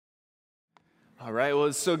All right, well,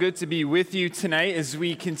 it's so good to be with you tonight as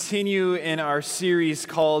we continue in our series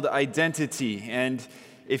called Identity. And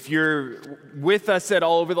if you're with us at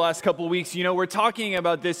all over the last couple of weeks, you know we're talking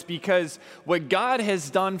about this because what God has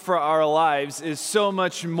done for our lives is so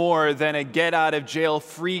much more than a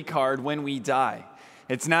get-out-of-jail-free card when we die.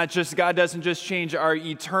 It's not just, God doesn't just change our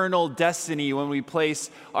eternal destiny when we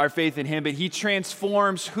place our faith in Him, but He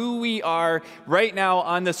transforms who we are right now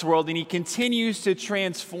on this world, and He continues to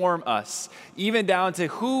transform us, even down to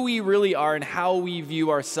who we really are and how we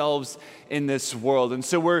view ourselves in this world. And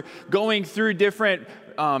so we're going through different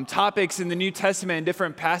topics in the New Testament and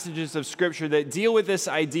different passages of Scripture that deal with this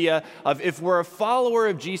idea of if we're a follower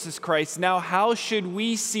of Jesus Christ, now how should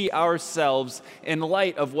we see ourselves in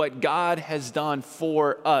light of what God has done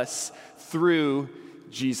for us through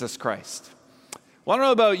Jesus Christ? Well, I don't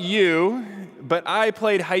know about you, but I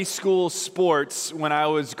played high school sports when I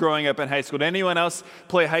was growing up in high school. Did anyone else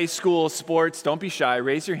play high school sports? Don't be shy.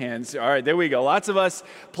 Raise your hands. All right, there we go. Lots of us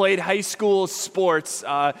played high school sports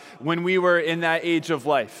when we were in that age of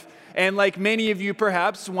life. And like many of you,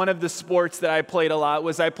 perhaps, one of the sports that I played a lot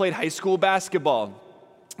was I played high school basketball.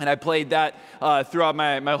 And I played that throughout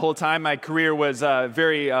my whole time. My career was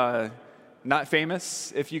very not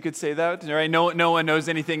famous, if you could say that, right? No one knows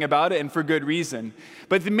anything about it, and for good reason.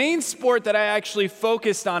 But the main sport that I actually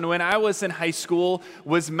focused on when I was in high school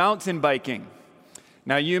was mountain biking.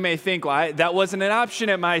 Now, you may think, well, that wasn't an option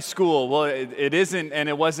at my school. Well, it isn't, and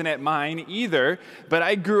it wasn't at mine either. But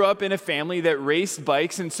I grew up in a family that raced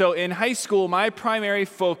bikes, and so in high school, my primary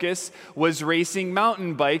focus was racing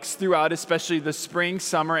mountain bikes throughout, especially the spring,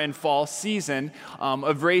 summer, and fall season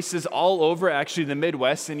of races all over, actually the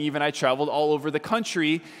Midwest, and even I traveled all over the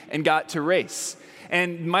country and got to race.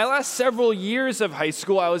 And my last several years of high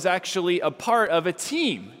school, I was actually a part of a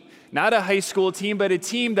team. Not a high school team, but a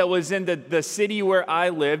team that was in the city where I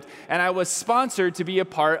lived, and I was sponsored to be a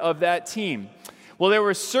part of that team. Well, there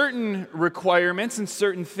were certain requirements and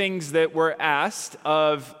certain things that were asked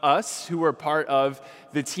of us who were part of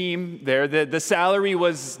the team there. The salary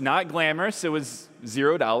was not glamorous. It was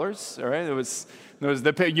 $0, all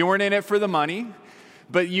right? You weren't in it for the money.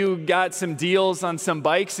 But you got some deals on some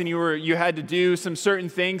bikes, and you had to do some certain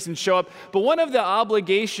things and show up. But one of the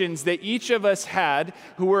obligations that each of us had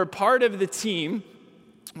who were part of the team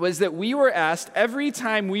was that we were asked every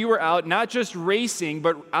time we were out, not just racing,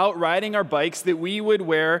 but out riding our bikes, that we would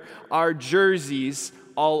wear our jerseys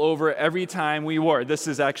all over every time we wore. This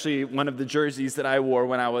is actually one of the jerseys that I wore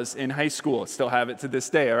when I was in high school. Still have it to this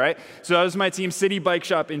day, all right? So that was my team. City Bike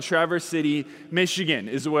Shop in Traverse City, Michigan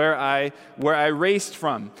is where I raced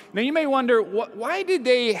from. Now you may wonder, why did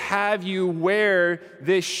they have you wear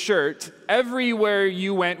this shirt everywhere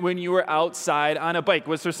you went when you were outside on a bike?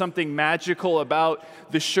 Was there something magical about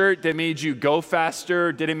the shirt that made you go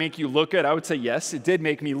faster? Did it make you look good? I would say yes, it did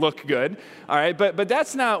make me look good, all right? But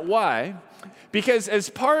that's not why. Because as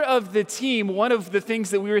part of the team, one of the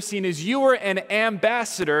things that we were seeing is you were an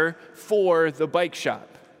ambassador for the bike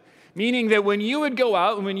shop. Meaning that when you would go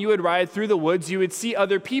out and when you would ride through the woods, you would see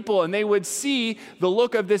other people and they would see the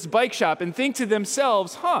look of this bike shop and think to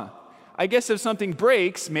themselves, I guess if something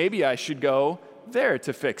breaks, maybe I should go there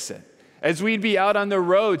to fix it. As we'd be out on the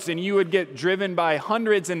roads and you would get driven by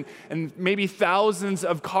hundreds and maybe thousands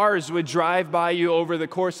of cars would drive by you over the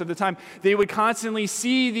course of the time, they would constantly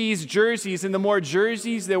see these jerseys, and the more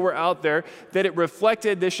jerseys that were out there, that it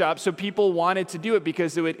reflected the shop, so people wanted to do it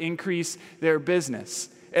because it would increase their business.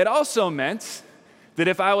 It also meant that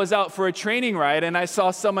if I was out for a training ride and I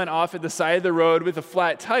saw someone off at the side of the road with a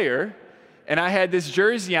flat tire and I had this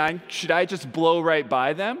jersey on, should I just blow right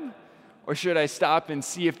by them? Or should I stop and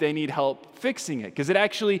see if they need help fixing it? Because it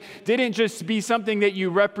actually didn't just be something that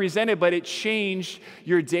you represented, but it changed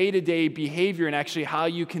your day-to-day behavior and actually how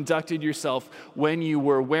you conducted yourself when you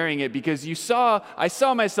were wearing it. Because I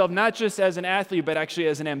saw myself not just as an athlete, but actually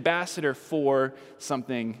as an ambassador for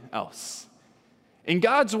something else. In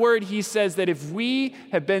God's word, He says that if we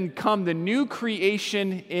have become the new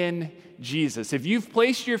creation in Jesus, if you've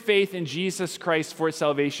placed your faith in Jesus Christ for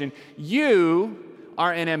salvation, you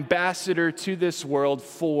are an ambassador to this world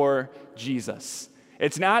for Jesus.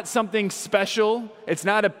 It's not something special. It's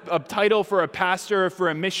not a title for a pastor or for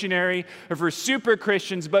a missionary or for super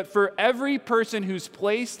Christians, but for every person who's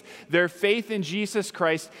placed their faith in Jesus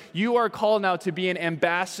Christ, you are called now to be an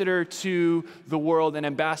ambassador to the world, an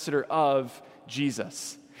ambassador of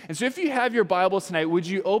Jesus. And so if you have your Bibles tonight, would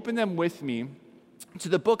you open them with me to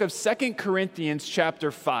the book of 2 Corinthians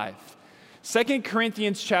chapter 5. 2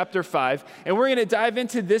 Corinthians chapter 5, and we're going to dive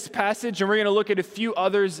into this passage, and we're going to look at a few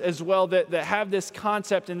others as well that have this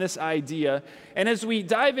concept and this idea. And as we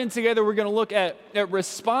dive in together, we're going to look at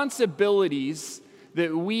responsibilities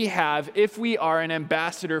that we have if we are an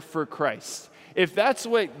ambassador for Christ. If that's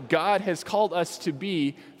what God has called us to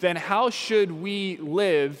be, then how should we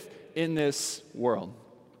live in this world?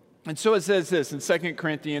 And so it says this in 2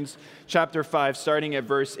 Corinthians chapter 5, starting at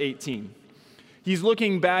verse 18. He's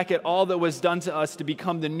looking back at all that was done to us to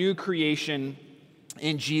become the new creation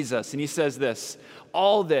in Jesus. And he says this,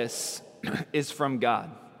 all this is from God,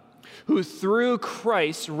 who through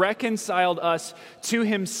Christ reconciled us to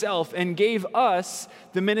himself and gave us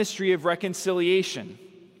the ministry of reconciliation.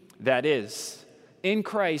 That is, in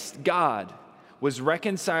Christ, God was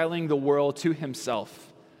reconciling the world to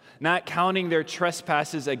himself, not counting their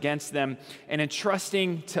trespasses against them, and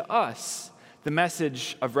entrusting to us the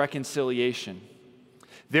message of reconciliation.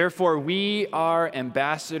 Therefore, we are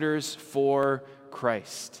ambassadors for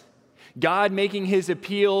Christ, God making his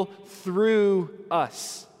appeal through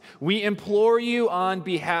us. We implore you on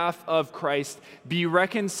behalf of Christ, be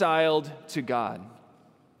reconciled to God.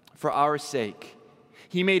 For our sake,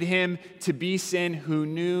 he made him to be sin who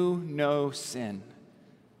knew no sin,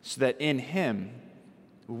 so that in him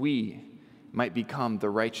we might become the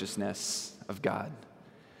righteousness of God.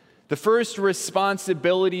 The first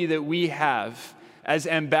responsibility that we have as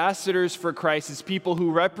ambassadors for Christ, as people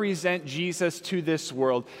who represent Jesus to this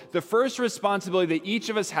world, the first responsibility that each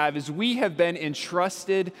of us have is we have been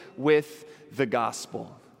entrusted with the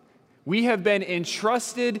gospel. We have been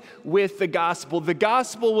entrusted with the gospel. The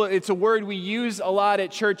gospel, it's a word we use a lot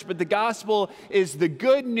at church, but the gospel is the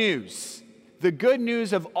good news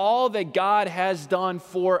of all that God has done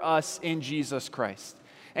for us in Jesus Christ.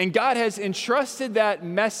 And God has entrusted that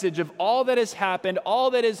message of all that has happened,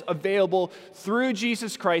 all that is available through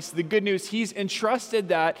Jesus Christ, the good news, he's entrusted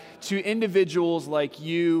that to individuals like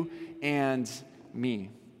you and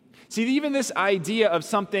me. See, even this idea of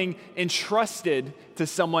something entrusted to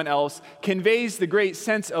someone else conveys the great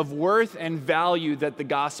sense of worth and value that the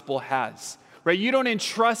gospel has. Right? You don't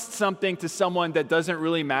entrust something to someone that doesn't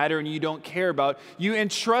really matter and you don't care about. You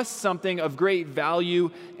entrust something of great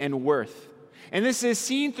value and worth. And this is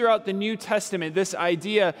seen throughout the New Testament, this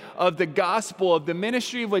idea of the gospel, of the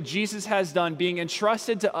ministry of what Jesus has done being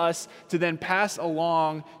entrusted to us to then pass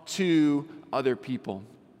along to other people.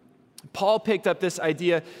 Paul picked up this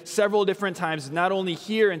idea several different times, not only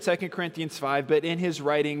here in 2 Corinthians 5, but in his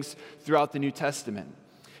writings throughout the New Testament.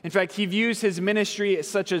 In fact, he views his ministry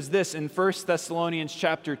such as this in 1 Thessalonians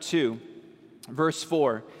chapter 2, verse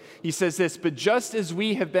 4. He says this, but just as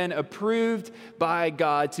we have been approved by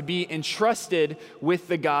God to be entrusted with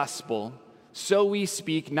the gospel, so we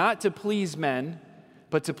speak not to please men,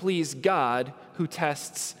 but to please God who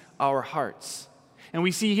tests our hearts. And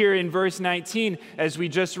we see here in verse 19, as we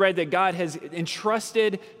just read, that God has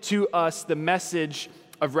entrusted to us the message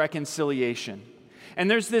of reconciliation. And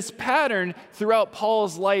there's this pattern throughout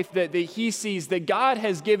Paul's life that he sees that God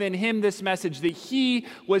has given him this message, that he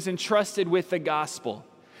was entrusted with the gospel.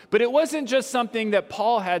 But it wasn't just something that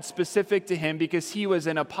Paul had specific to him because he was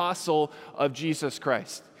an apostle of Jesus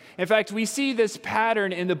Christ. In fact, we see this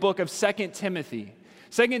pattern in the book of 2 Timothy.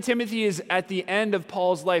 2 Timothy is at the end of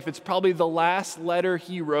Paul's life. It's probably the last letter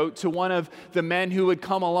he wrote to one of the men who would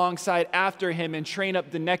come alongside after him and train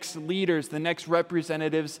up the next leaders, the next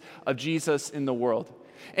representatives of Jesus in the world.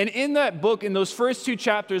 And in that book, in those first 2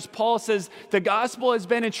 chapters, Paul says, the gospel has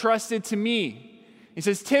been entrusted to me. He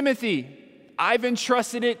says, Timothy, I've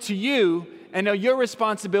entrusted it to you, and now your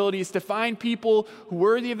responsibility is to find people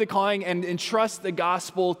worthy of the calling and entrust the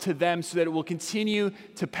gospel to them so that it will continue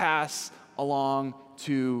to pass along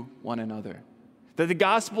to one another. That the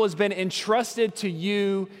gospel has been entrusted to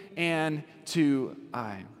you and to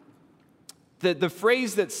I. The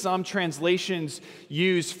phrase that some translations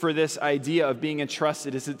use for this idea of being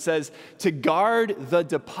entrusted is it says, to guard the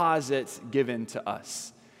deposit given to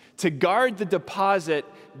us. To guard the deposit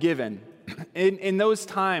given. In those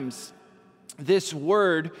times, this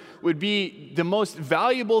word would be the most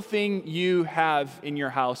valuable thing you have in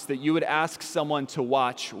your house that you would ask someone to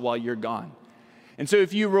watch while you're gone. And so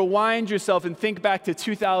if you rewind yourself and think back to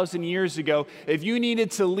 2,000 years ago, if you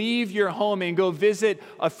needed to leave your home and go visit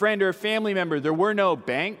a friend or a family member, there were no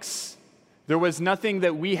banks. There was nothing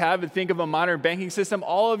that we have to think of a modern banking system.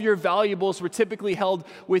 All of your valuables were typically held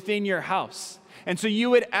within your house. And so you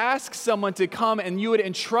would ask someone to come and you would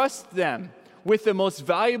entrust them with the most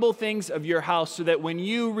valuable things of your house so that when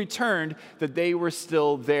you returned, that they were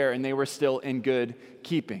still there and they were still in good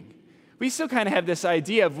keeping. we still kind of have this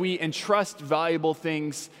idea of we entrust valuable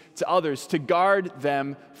things to others to guard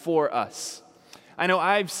them for us. I know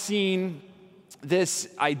I've seen this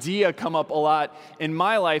idea come up a lot in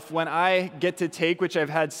my life when I get to take, which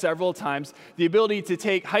I've had several times, the ability to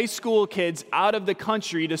take high school kids out of the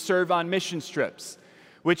country to serve on mission trips,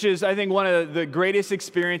 which is, I think, one of the greatest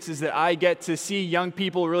experiences that I get to see young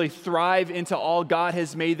people really thrive into all God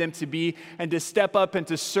has made them to be and to step up and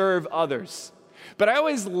to serve others. But I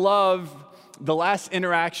always love the last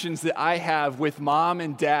interactions that I have with mom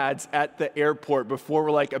and dads at the airport before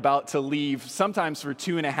we're about to leave, sometimes for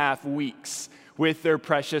 2.5 weeks, with their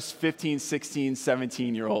precious 15, 16,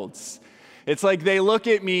 17-year-olds. It's like they look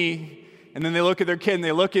at me, and then they look at their kid, and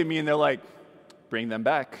they look at me, and they're like, bring them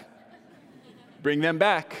back. Bring them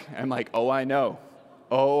back. I'm like, oh, I know.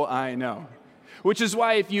 Oh, I know. Which is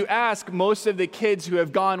why if you ask most of the kids who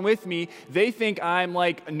have gone with me, they think I'm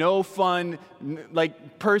no fun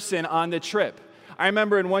person on the trip. I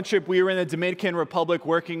remember in one trip we were in the Dominican Republic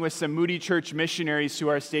working with some Moody Church missionaries who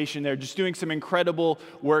are stationed there, just doing some incredible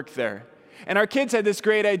work there. And our kids had this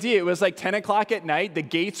great idea. It was 10 o'clock at night. The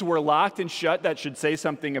gates were locked and shut. That should say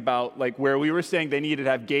something about where we were staying. They needed to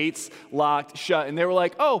have gates locked, shut. And they were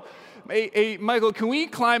like, oh, hey, Michael, can we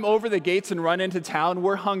climb over the gates and run into town?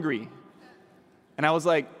 We're hungry. And I was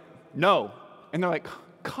like, no. And they're like,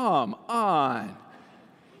 come on.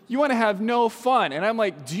 You want to have no fun. And I'm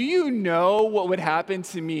like, do you know what would happen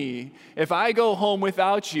to me if I go home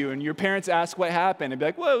without you and your parents ask what happened? And be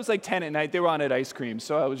like, well, it was 10 at night. They were on at ice cream.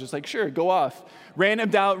 So I was just like, sure, go off. Run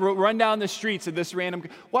down the streets of this random.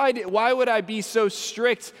 Why would I be so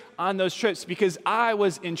strict on those trips? Because I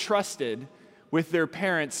was entrusted with their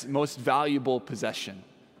parents' most valuable possession,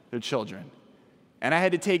 their children. And I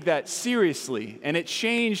had to take that seriously. And it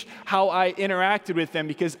changed how I interacted with them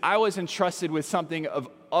because I was entrusted with something of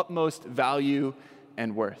utmost value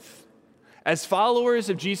and worth. As followers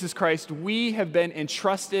of Jesus Christ, we have been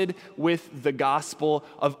entrusted with the gospel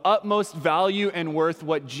of utmost value and worth.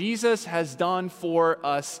 What Jesus has done for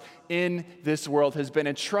us in this world has been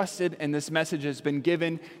entrusted, and this message has been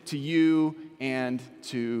given to you and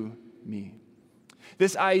to me.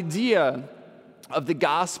 This idea of the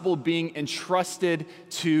gospel being entrusted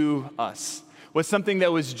to us was something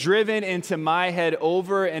that was driven into my head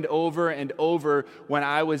over and over and over when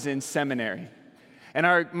I was in seminary.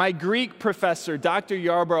 And my Greek professor, Dr.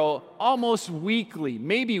 Yarbrough, almost weekly,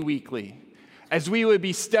 maybe weekly, as we would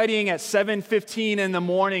be studying at 7:15 in the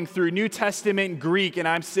morning through New Testament Greek, and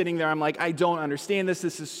I'm sitting there, I'm like, I don't understand this.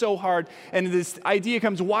 This is so hard. And this idea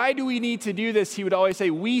comes, why do we need to do this? He would always say,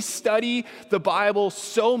 we study the Bible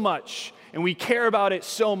so much, and we care about it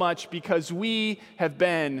so much because we have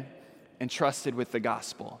been entrusted with the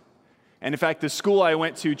gospel. And in fact, the school I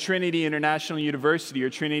went to, Trinity International University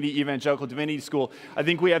or Trinity Evangelical Divinity School, I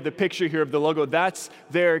think we have the picture here of the logo. That's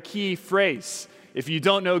their key phrase. If you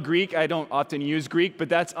don't know Greek, I don't often use Greek, but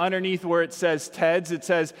that's underneath where it says TEDS. It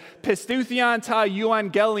says, Pistuthion ta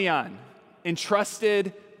euangelion,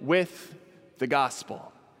 entrusted with the gospel.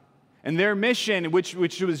 And their mission, which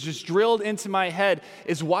was just drilled into my head,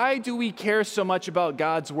 is why do we care so much about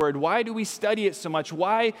God's word? Why do we study it so much?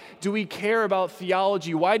 Why do we care about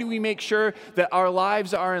theology? Why do we make sure that our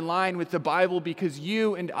lives are in line with the Bible? Because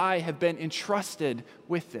you and I have been entrusted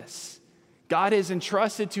with this. God has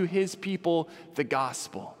entrusted to his people the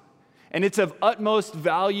gospel. And it's of utmost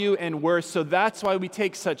value and worth, so that's why we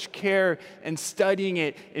take such care in studying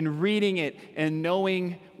it and reading it and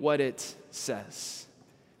knowing what it says.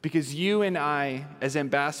 Because you and I, as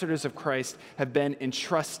ambassadors of Christ, have been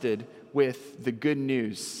entrusted with the good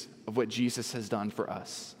news of what Jesus has done for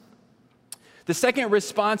us. The second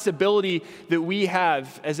responsibility that we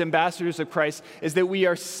have as ambassadors of Christ is that we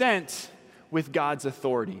are sent with God's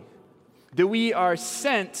authority. That we are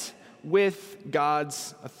sent with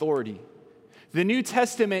God's authority. The New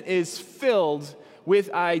Testament is filled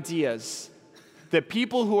with ideas that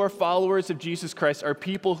people who are followers of Jesus Christ are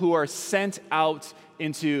people who are sent out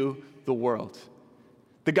into the world.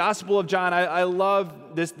 The Gospel of John, I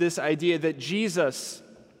love this idea that Jesus,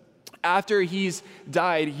 after he's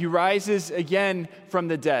died, he rises again from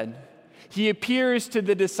the dead. He appears to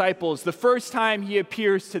the disciples. The first time he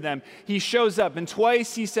appears to them, he shows up, and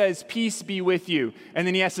twice he says, peace be with you. And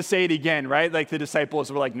then he has to say it again, right? Like the disciples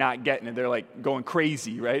were not getting it. They're going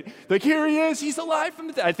crazy, right? Here he is, he's alive from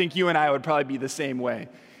the dead. I think you and I would probably be the same way.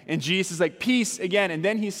 And Jesus is peace again. And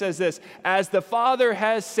then he says this, as the Father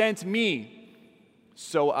has sent me,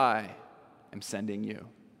 so I am sending you.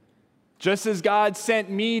 Just as God sent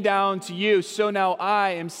me down to you, so now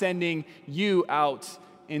I am sending you out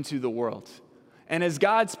into the world. And as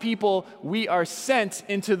God's people, we are sent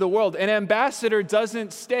into the world. An ambassador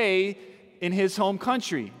doesn't stay in his home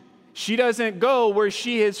country. She doesn't go where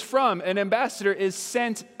she is from. An ambassador is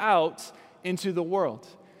sent out into the world.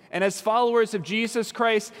 And as followers of Jesus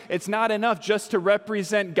Christ, it's not enough just to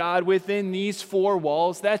represent God within these four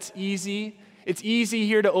walls. That's easy. It's easy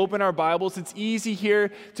here to open our Bibles. It's easy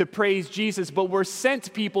here to praise Jesus. But we're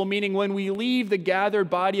sent people, meaning when we leave the gathered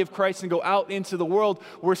body of Christ and go out into the world,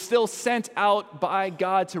 we're still sent out by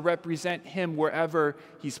God to represent him wherever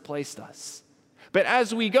he's placed us. But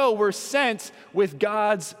as we go, we're sent with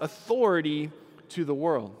God's authority to the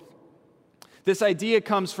world. This idea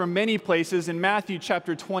comes from many places in Matthew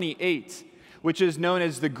chapter 28, which is known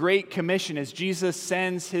as the Great Commission, as Jesus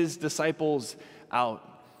sends his disciples out.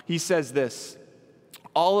 He says this,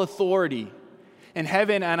 "All authority in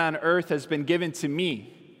heaven and on earth has been given to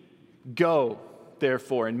me. Go,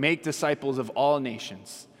 therefore, and make disciples of all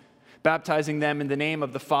nations, baptizing them in the name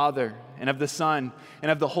of the Father and of the Son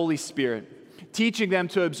and of the Holy Spirit, teaching them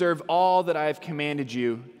to observe all that I have commanded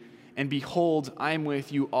you. And behold, I am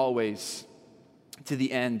with you always to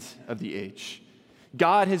the end of the age."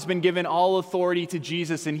 God has been given all authority to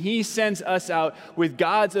Jesus, and he sends us out with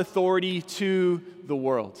God's authority to the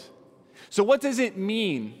world. So what does it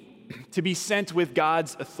mean to be sent with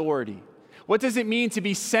God's authority? What does it mean to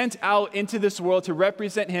be sent out into this world to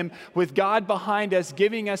represent him with God behind us,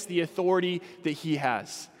 giving us the authority that he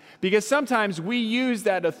has? Because sometimes we use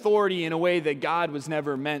that authority in a way that God was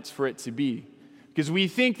never meant for it to be. Because we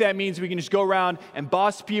think that means we can just go around and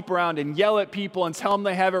boss people around and yell at people and tell them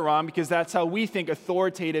they have it wrong, because that's how we think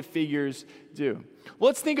authoritative figures do. Well,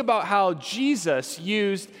 let's think about how Jesus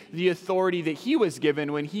used the authority that he was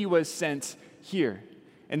given when he was sent here,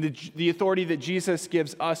 and the authority that Jesus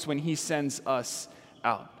gives us when he sends us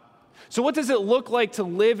out. So what does it look like to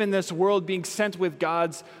live in this world being sent with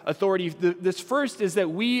God's authority? This first is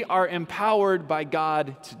that we are empowered by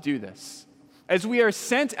God to do this. As we are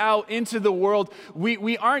sent out into the world,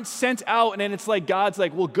 we aren't sent out and then it's like God's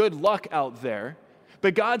like, well, good luck out there.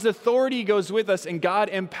 But God's authority goes with us, and God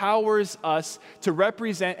empowers us to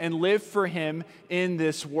represent and live for him in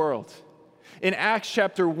this world. In Acts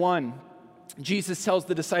chapter 1, Jesus tells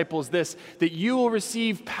the disciples this, that you will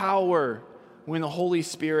receive power when the Holy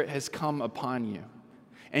Spirit has come upon you.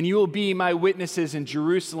 And you will be my witnesses in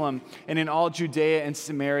Jerusalem and in all Judea and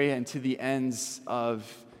Samaria and to the ends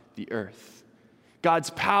of the earth.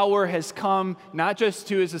 God's power has come not just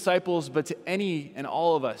to his disciples, but to any and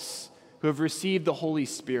all of us who have received the Holy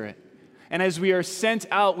Spirit. And as we are sent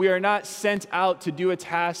out, we are not sent out to do a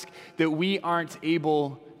task that we aren't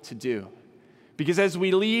able to do. Because as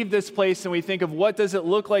we leave this place and we think of what does it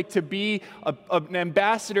look like to be an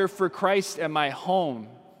ambassador for Christ at my home?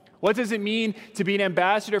 What does it mean to be an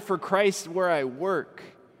ambassador for Christ where I work?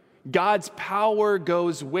 God's power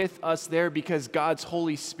goes with us there because God's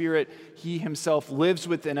Holy Spirit, he himself lives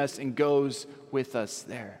within us and goes with us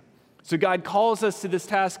there. So God calls us to this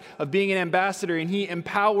task of being an ambassador, and he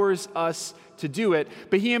empowers us to do it.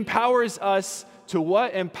 But he empowers us to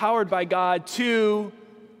what? Empowered by God to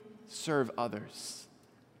serve others.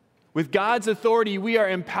 With God's authority, we are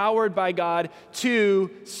empowered by God to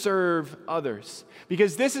serve others.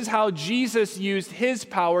 Because this is how Jesus used his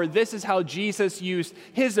power. This is how Jesus used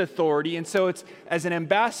his authority. And so it's as an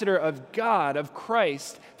ambassador of God, of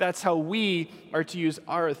Christ, that's how we are to use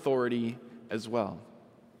our authority as well.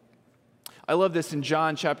 I love this in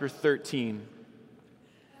John chapter 13.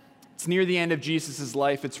 It's near the end of Jesus'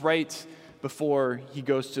 life. It's right before he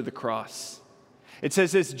goes to the cross. It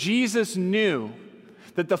says this, Jesus knew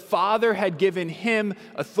that the Father had given him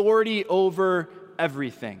authority over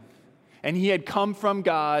everything, and he had come from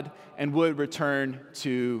God and would return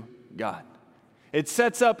to God. It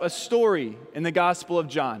sets up a story in the Gospel of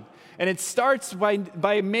John, and it starts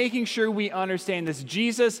by making sure we understand this.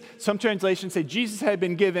 Jesus, some translations say Jesus had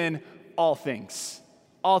been given all things,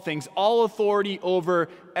 all authority over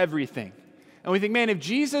everything. And we think, man, if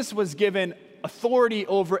Jesus was given authority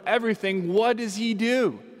over everything, what does he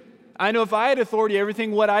do? I know if I had authority over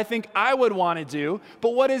everything, what I think I would want to do,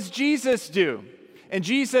 but what does Jesus do? And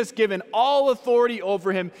Jesus, given all authority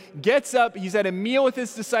over him, gets up, he's at a meal with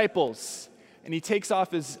his disciples, and he takes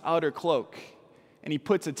off his outer cloak, and he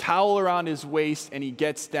puts a towel around his waist, and he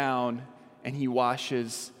gets down, and he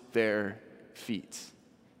washes their feet.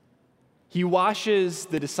 He washes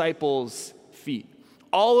the disciples' feet.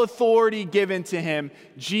 All authority given to him,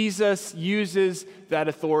 Jesus uses that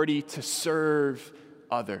authority to serve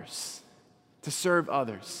others. To serve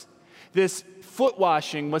others. This foot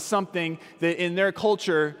washing was something that in their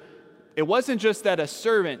culture, it wasn't just that a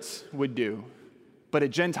servant would do, but a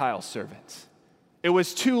Gentile servant. It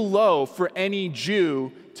was too low for any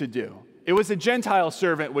Jew to do. It was a Gentile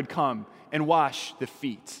servant would come and wash the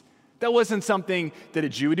feet. That wasn't something that a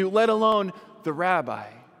Jew would do, let alone the rabbi,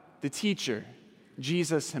 the teacher,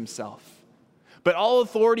 Jesus himself. But all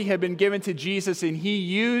authority had been given to Jesus, and he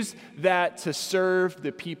used that to serve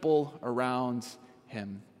the people around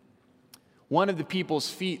him. One of the people's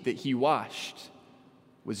feet that he washed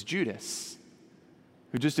was Judas,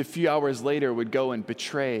 who just a few hours later would go and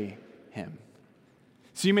betray him.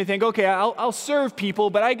 So you may think, okay, I'll serve people,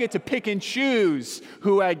 but I get to pick and choose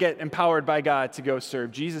who I get empowered by God to go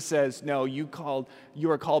serve. Jesus says, no, you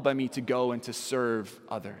are called by me to go and to serve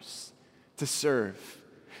others, to serve.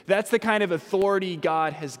 That's the kind of authority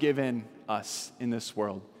God has given us in this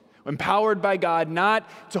world. Empowered by God, not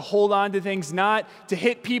to hold on to things, not to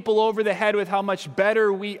hit people over the head with how much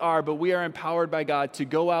better we are, but we are empowered by God to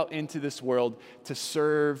go out into this world to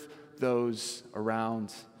serve those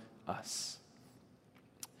around us.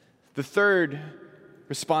 The third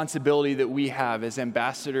responsibility that we have as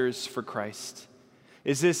ambassadors for Christ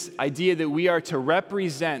is this idea that we are to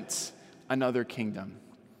represent another kingdom.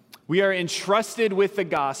 We are entrusted with the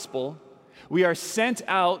gospel. We are sent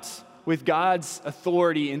out with God's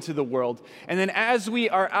authority into the world. And then as we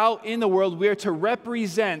are out in the world, we are to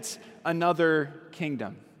represent another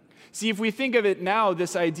kingdom. See, if we think of it now,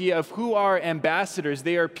 this idea of who are ambassadors,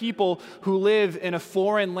 they are people who live in a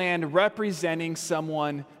foreign land representing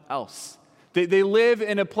someone else. They live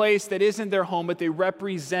in a place that isn't their home, but they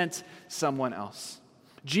represent someone else.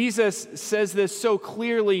 Jesus says this so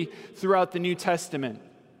clearly throughout the New Testament,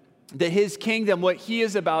 that his kingdom, what he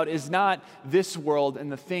is about, is not this world and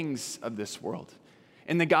the things of this world.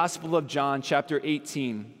 In the Gospel of John, chapter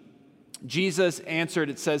 18, Jesus answered,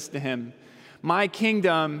 it says to him, "My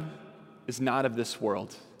kingdom is not of this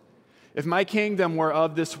world. If my kingdom were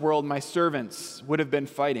of this world, my servants would have been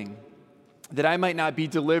fighting, that I might not be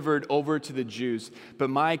delivered over to the Jews. But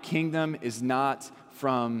my kingdom is not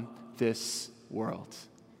from this world."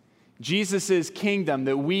 Jesus' kingdom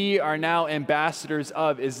that we are now ambassadors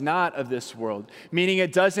of is not of this world, meaning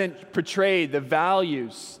it doesn't portray the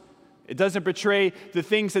values. It doesn't portray the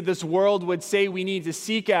things that this world would say we need to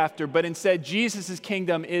seek after, but instead Jesus'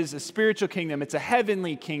 kingdom is a spiritual kingdom. It's a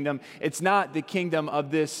heavenly kingdom. It's not the kingdom of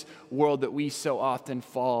this world that we so often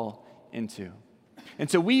fall into. And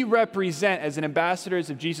so we represent, as an ambassadors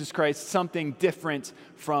of Jesus Christ, something different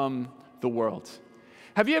from the world.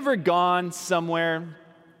 Have you ever gone somewhere,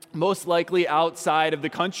 most likely outside of the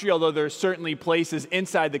country, although there are certainly places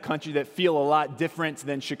inside the country that feel a lot different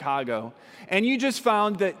than Chicago, and you just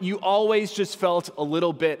found that you always just felt a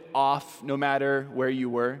little bit off no matter where you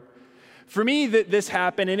were? For me, this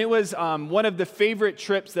happened, and it was one of the favorite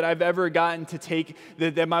trips that I've ever gotten to take,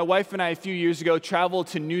 that my wife and I a few years ago traveled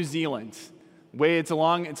to New Zealand. It's a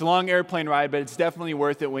long airplane ride, but it's definitely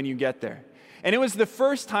worth it when you get there. And it was the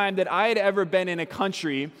first time that I had ever been in a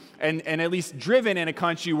country, and at least driven in a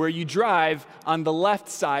country, where you drive on the left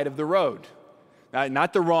side of the road.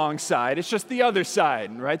 Not the wrong side, it's just the other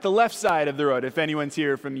side, right? The left side of the road, if anyone's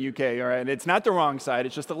here from the UK, all right? It's not the wrong side,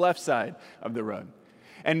 it's just the left side of the road.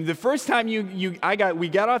 And the first time we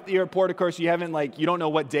got off the airport, of course, you don't know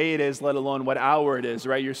what day it is, let alone what hour it is,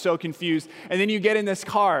 right? You're so confused. And then you get in this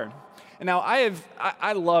car. And now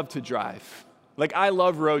I love to drive. I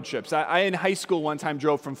love road trips. I in high school one time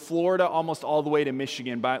drove from Florida almost all the way to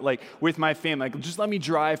Michigan with my family. Just let me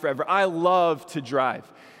drive forever. I love to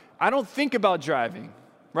drive. I don't think about driving,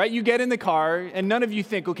 right? You get in the car and none of you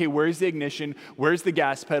think, okay, where's the ignition? Where's the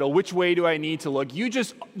gas pedal? Which way do I need to look?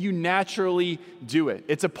 You naturally do it.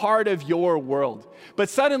 It's a part of your world. But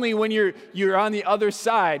suddenly when you're on the other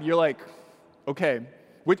side, you're like, okay,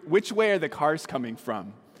 which way are the cars coming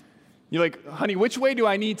from? You're like, honey, which way do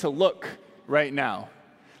I need to look right now?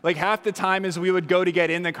 Half the time as we would go to get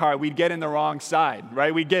in the car, we'd get in the wrong side,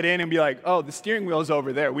 right? We'd get in and be like, oh, the steering wheel's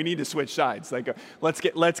over there. We need to switch sides. Let's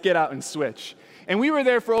get out and switch. And we were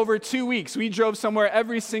there for over 2 weeks. We drove somewhere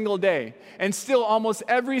every single day. And still almost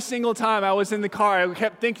every single time I was in the car, I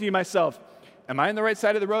kept thinking to myself, am I on the right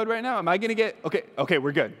side of the road right now? Am I going to get, okay,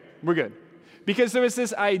 we're good. Because there was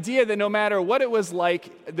this idea that no matter what it was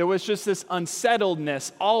like, there was just this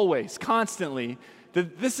unsettledness always, constantly,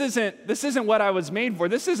 that this isn't what I was made for.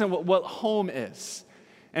 This isn't what home is.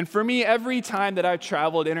 And for me, every time that I've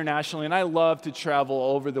traveled internationally, and I love to travel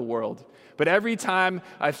over the world, but every time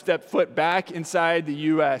I've stepped foot back inside the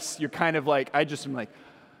U.S., you're kind of like, I'm like,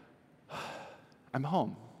 I'm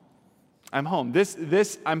home. I'm home.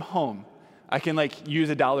 I'm home. I can use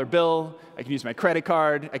a dollar bill. I can use my credit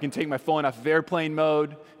card. I can take my phone off of airplane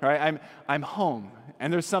mode. Right? I'm home.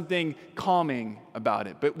 And there's something calming about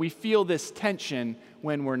it. But we feel this tension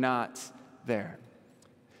when we're not there.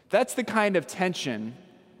 That's the kind of tension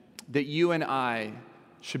that you and I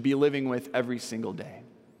should be living with every single day.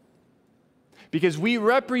 because we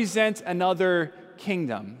represent another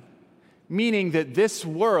kingdom, meaning that this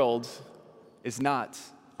world is not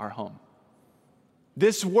our home.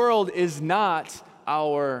 This world is not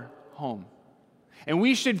our home. And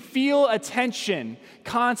we should feel a tension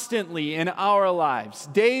constantly in our lives,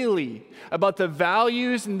 daily, about the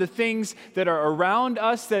values and the things that are around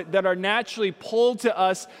us that are naturally pulled to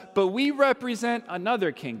us, but we represent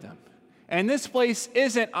another kingdom. And this place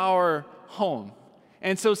isn't our home.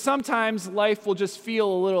 And so sometimes life will just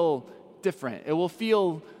feel a little different. It will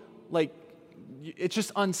feel like it's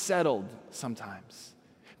just unsettled sometimes.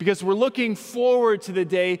 Because we're looking forward to the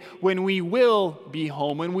day when we will be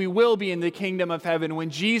home, when we will be in the kingdom of heaven, when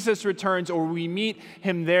Jesus returns or we meet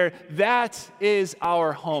him there. That is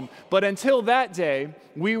our home. But until that day,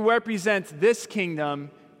 we represent this kingdom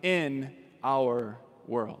in our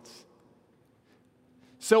world.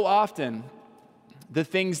 So often, the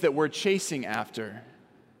things that we're chasing after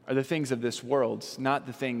are the things of this world, not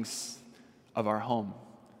the things of our home.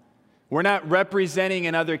 We're not representing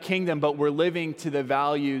another kingdom, but we're living to the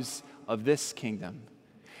values of this kingdom.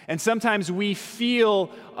 And sometimes we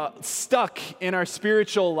feel stuck in our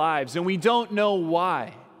spiritual lives, and we don't know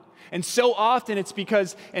why. And so often it's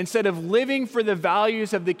because instead of living for the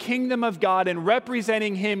values of the kingdom of God and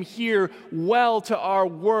representing him here well to our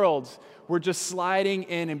world, we're just sliding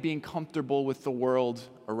in and being comfortable with the world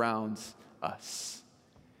around us.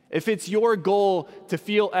 If it's your goal to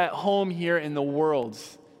feel at home here in the world,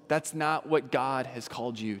 that's not what God has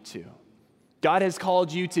called you to. God has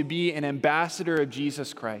called you to be an ambassador of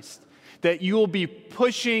Jesus Christ, that you will be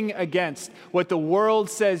pushing against what the world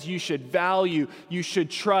says you should value, you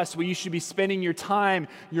should trust, what you should be spending your time,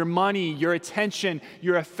 your money, your attention,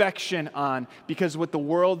 your affection on, because what the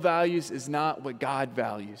world values is not what God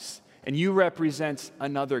values. And you represent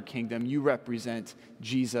another kingdom. You represent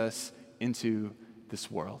Jesus into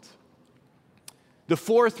this world. The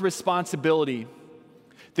fourth responsibility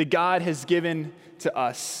that God has given to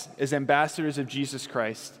us as ambassadors of Jesus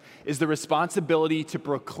Christ is the responsibility to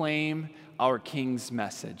proclaim our King's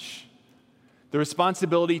message. The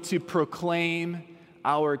responsibility to proclaim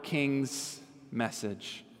our King's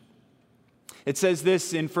message. It says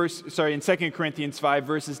this in 2 Corinthians 5,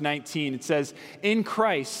 verses 19. It says, "In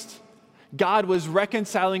Christ, God was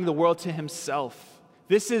reconciling the world to himself."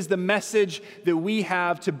 This is the message that we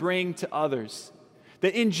have to bring to others.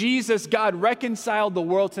 That in Jesus, God reconciled the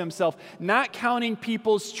world to himself, not counting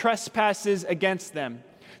people's trespasses against them.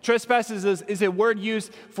 Trespasses is a word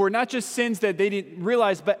used for not just sins that they didn't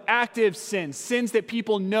realize, but active sins, sins that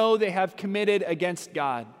people know they have committed against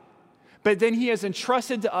God. But then he has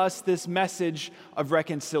entrusted to us this message of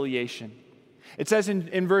reconciliation. It says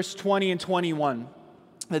in verse 20 and 21,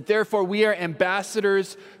 that therefore we are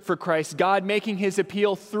ambassadors for Christ, God making his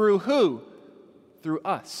appeal through who? Through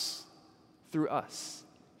us. Through us.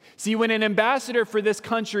 See, when an ambassador for this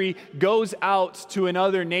country goes out to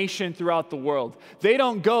another nation throughout the world, they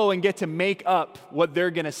don't go and get to make up what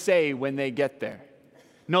they're going to say when they get there.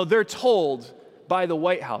 No, they're told by the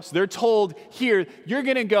White House. They're told, here, you're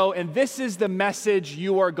going to go, and this is the message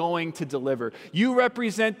you are going to deliver. You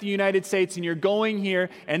represent the United States, and you're going here,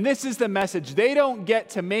 and this is the message. They don't get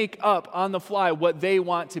to make up on the fly what they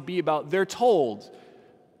want to be about. They're told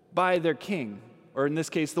by their king, or in this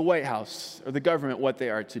case, the White House, or the government, what they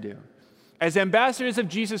are to do. As ambassadors of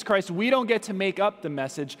Jesus Christ, we don't get to make up the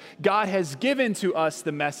message. God has given to us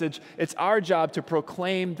the message. It's our job to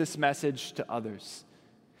proclaim this message to others.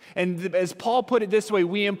 And as Paul put it this way,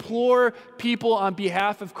 we implore people on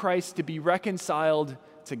behalf of Christ to be reconciled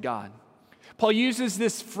to God. Paul uses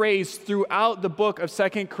this phrase throughout the book of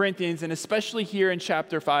 2 Corinthians, and especially here in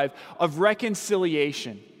chapter 5, of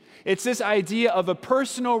reconciliation. It's this idea of a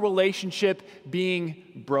personal relationship being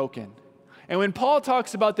broken. And when Paul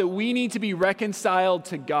talks about that we need to be reconciled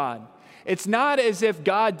to God, it's not as if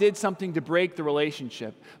God did something to break the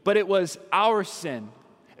relationship, but it was our sin.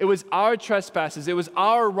 It was our trespasses. It was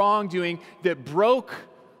our wrongdoing that broke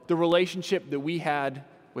the relationship that we had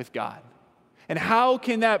with God. And how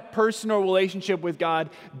can that personal relationship with God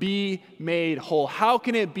be made whole? How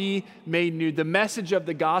can it be made new? The message of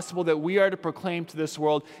the gospel that we are to proclaim to this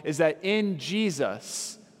world is that in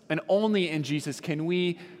Jesus, and only in Jesus, can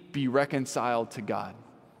we be reconciled to God.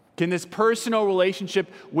 Can this personal relationship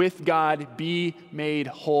with God be made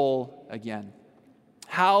whole again?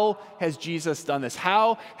 How has Jesus done this?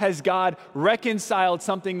 How has God reconciled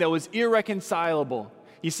something that was irreconcilable?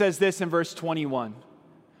 He says this in verse 21.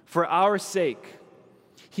 For our sake,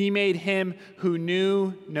 he made him who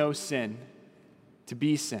knew no sin to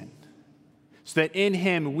be sin, so that in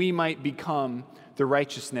him we might become the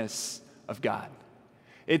righteousness of God.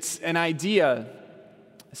 It's an idea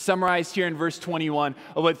summarized here in verse 21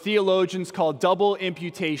 of what theologians call double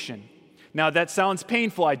imputation. Now, that sounds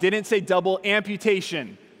painful. I didn't say double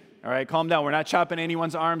amputation. All right, calm down. We're not chopping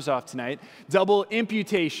anyone's arms off tonight. Double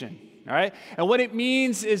imputation. All right? And what it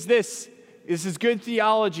means is this. This is good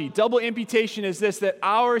theology. Double imputation is this, that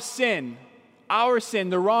our sin,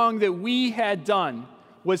 the wrong that we had done,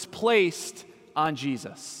 was placed on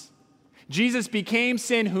Jesus. Jesus became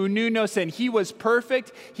sin who knew no sin. He was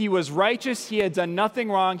perfect. He was righteous. He had done nothing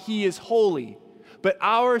wrong. He is holy. But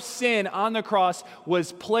our sin on the cross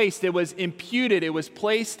was placed, it was imputed, it was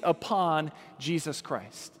placed upon Jesus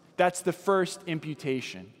Christ. That's the first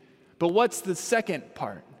imputation. But what's the second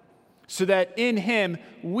part? So that in him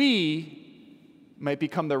we might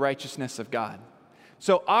become the righteousness of God.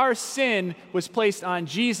 So our sin was placed on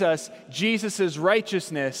Jesus. Jesus'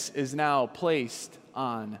 righteousness is now placed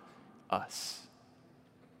on us.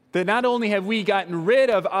 That not only have we gotten rid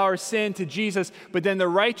of our sin to Jesus, but then the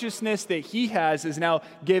righteousness that he has is now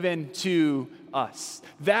given to us.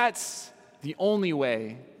 That's the only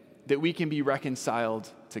way that we can be reconciled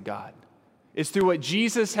to God. It's through what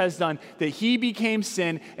Jesus has done, that he became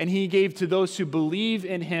sin and he gave to those who believe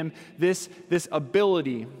in him this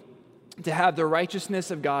ability to have the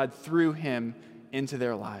righteousness of God through him into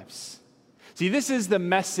their lives. See, this is the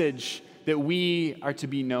message that we are to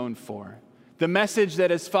be known for. The message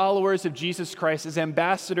that as followers of Jesus Christ, as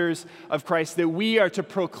ambassadors of Christ, that we are to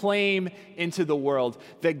proclaim into the world,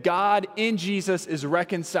 that God in Jesus is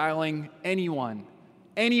reconciling anyone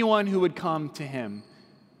who would come to him.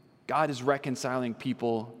 God is reconciling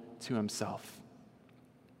people to himself.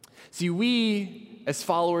 See, we as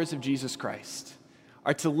followers of Jesus Christ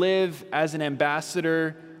are to live as an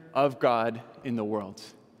ambassador of God in the world,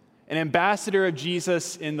 an ambassador of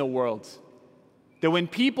Jesus in the world. That when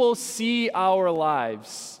people see our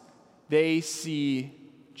lives, they see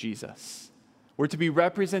Jesus. We're to be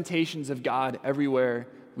representations of God everywhere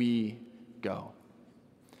we go.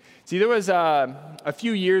 See, there was a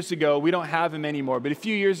few years ago, we don't have them anymore, but a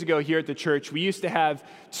few years ago here at the church, we used to have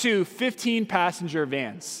two 15-passenger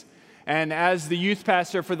vans. And as the youth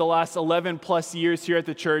pastor for the last 11 plus years here at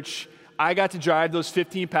the church, I got to drive those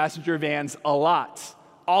 15-passenger vans a lot.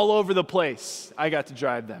 All over the place, I got to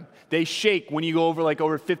drive them. They shake when you go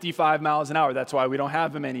over 55 miles an hour. That's why we don't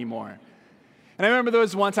have them anymore. And I remember there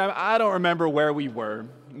was one time, I don't remember where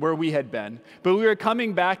we had been, but we were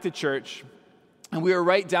coming back to church, and we were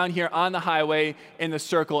right down here on the highway in the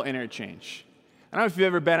Circle interchange. I don't know if you've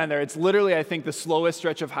ever been on there. It's literally, I think, the slowest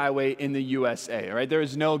stretch of highway in the USA, right? There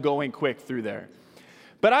is no going quick through there.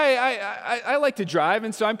 But I like to drive,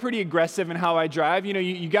 and so I'm pretty aggressive in how I drive. You know,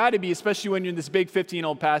 you got to be, especially when you're in this big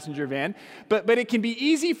 15-old passenger van. But it can be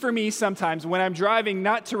easy for me sometimes when I'm driving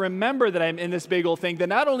not to remember that I'm in this big old thing, that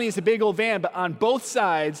not only is a big old van, but on both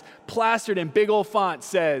sides, plastered in big old font,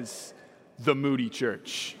 says, "The Moody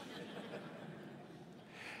Church."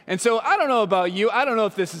 And so I don't know about you. I don't know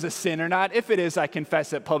if this is a sin or not. If it is, I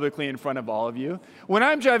confess it publicly in front of all of you. When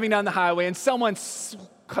I'm driving down the highway and someone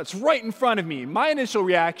cuts right in front of me, my initial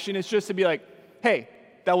reaction is just to be like, hey,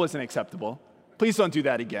 that wasn't acceptable. Please don't do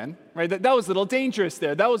that again. Right? That was a little dangerous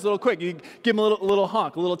there. That was a little quick. You give him a little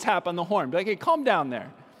honk, a little tap on the horn. Be like, hey, calm down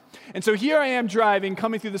there. And so here I am driving,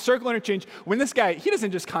 coming through the Circle interchange, when this guy, he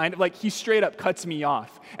doesn't just he straight up cuts me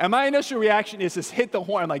off. And my initial reaction is just hit the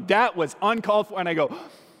horn. I'm like, that was uncalled for. And I go,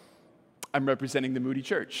 I'm representing the Moody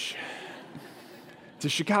Church to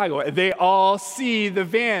Chicago. They all see the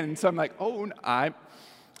van. So I'm like, oh, I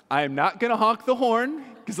am not going to honk the horn,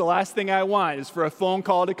 because the last thing I want is for a phone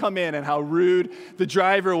call to come in and how rude the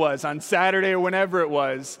driver was on Saturday or whenever it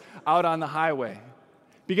was out on the highway.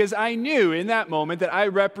 Because I knew in that moment that I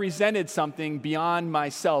represented something beyond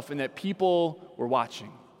myself and that people were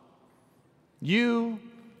watching. You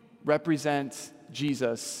represent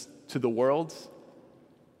Jesus to the world,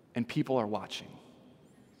 and people are watching.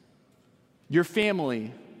 Your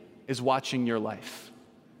family is watching your life.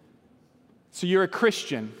 So you're a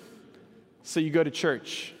Christian, so you go to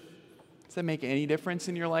church. Does that make any difference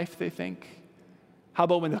in your life, they think? How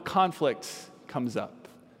about when the conflict comes up?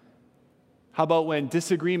 How about when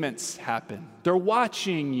disagreements happen? They're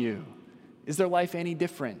watching you. Is their life any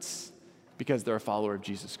different because they're a follower of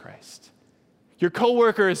Jesus Christ? Your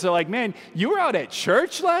coworkers are like, man, you were out at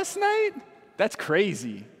church last night? That's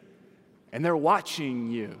crazy. And they're watching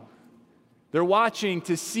you. They're watching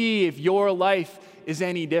to see if your life is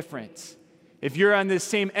any different. If you're on this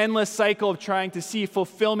same endless cycle of trying to see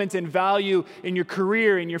fulfillment and value in your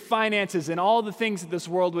career, in your finances, and all the things that this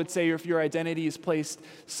world would say, or if your identity is placed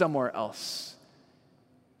somewhere else.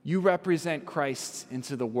 You represent Christ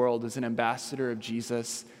into the world as an ambassador of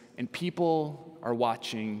Jesus, and people are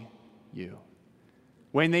watching you.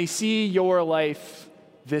 When they see your life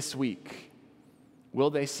this week, will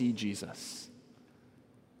they see Jesus?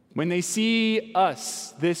 When they see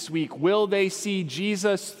us this week, will they see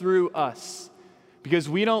Jesus through us? Because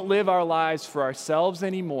we don't live our lives for ourselves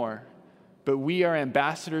anymore, but we are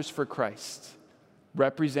ambassadors for Christ,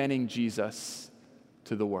 representing Jesus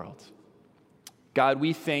to the world. God,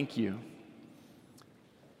 we thank you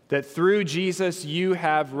that through Jesus you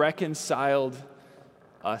have reconciled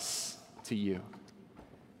us to you.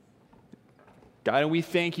 God, and we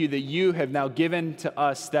thank you that you have now given to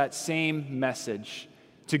us that same message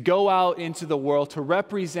to go out into the world to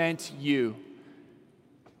represent you.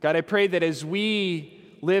 God, I pray that as we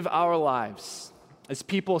live our lives, as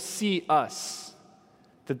people see us,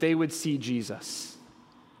 that they would see Jesus.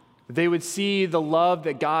 That they would see the love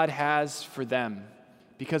that God has for them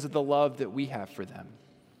because of the love that we have for them.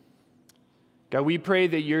 God, we pray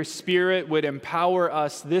that your Spirit would empower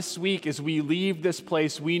us this week as we leave this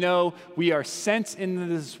place. We know we are sent into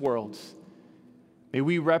this world. May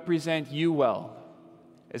we represent you well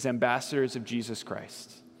as ambassadors of Jesus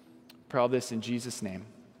Christ. I pray all this in Jesus' name.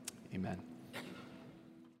 Amen.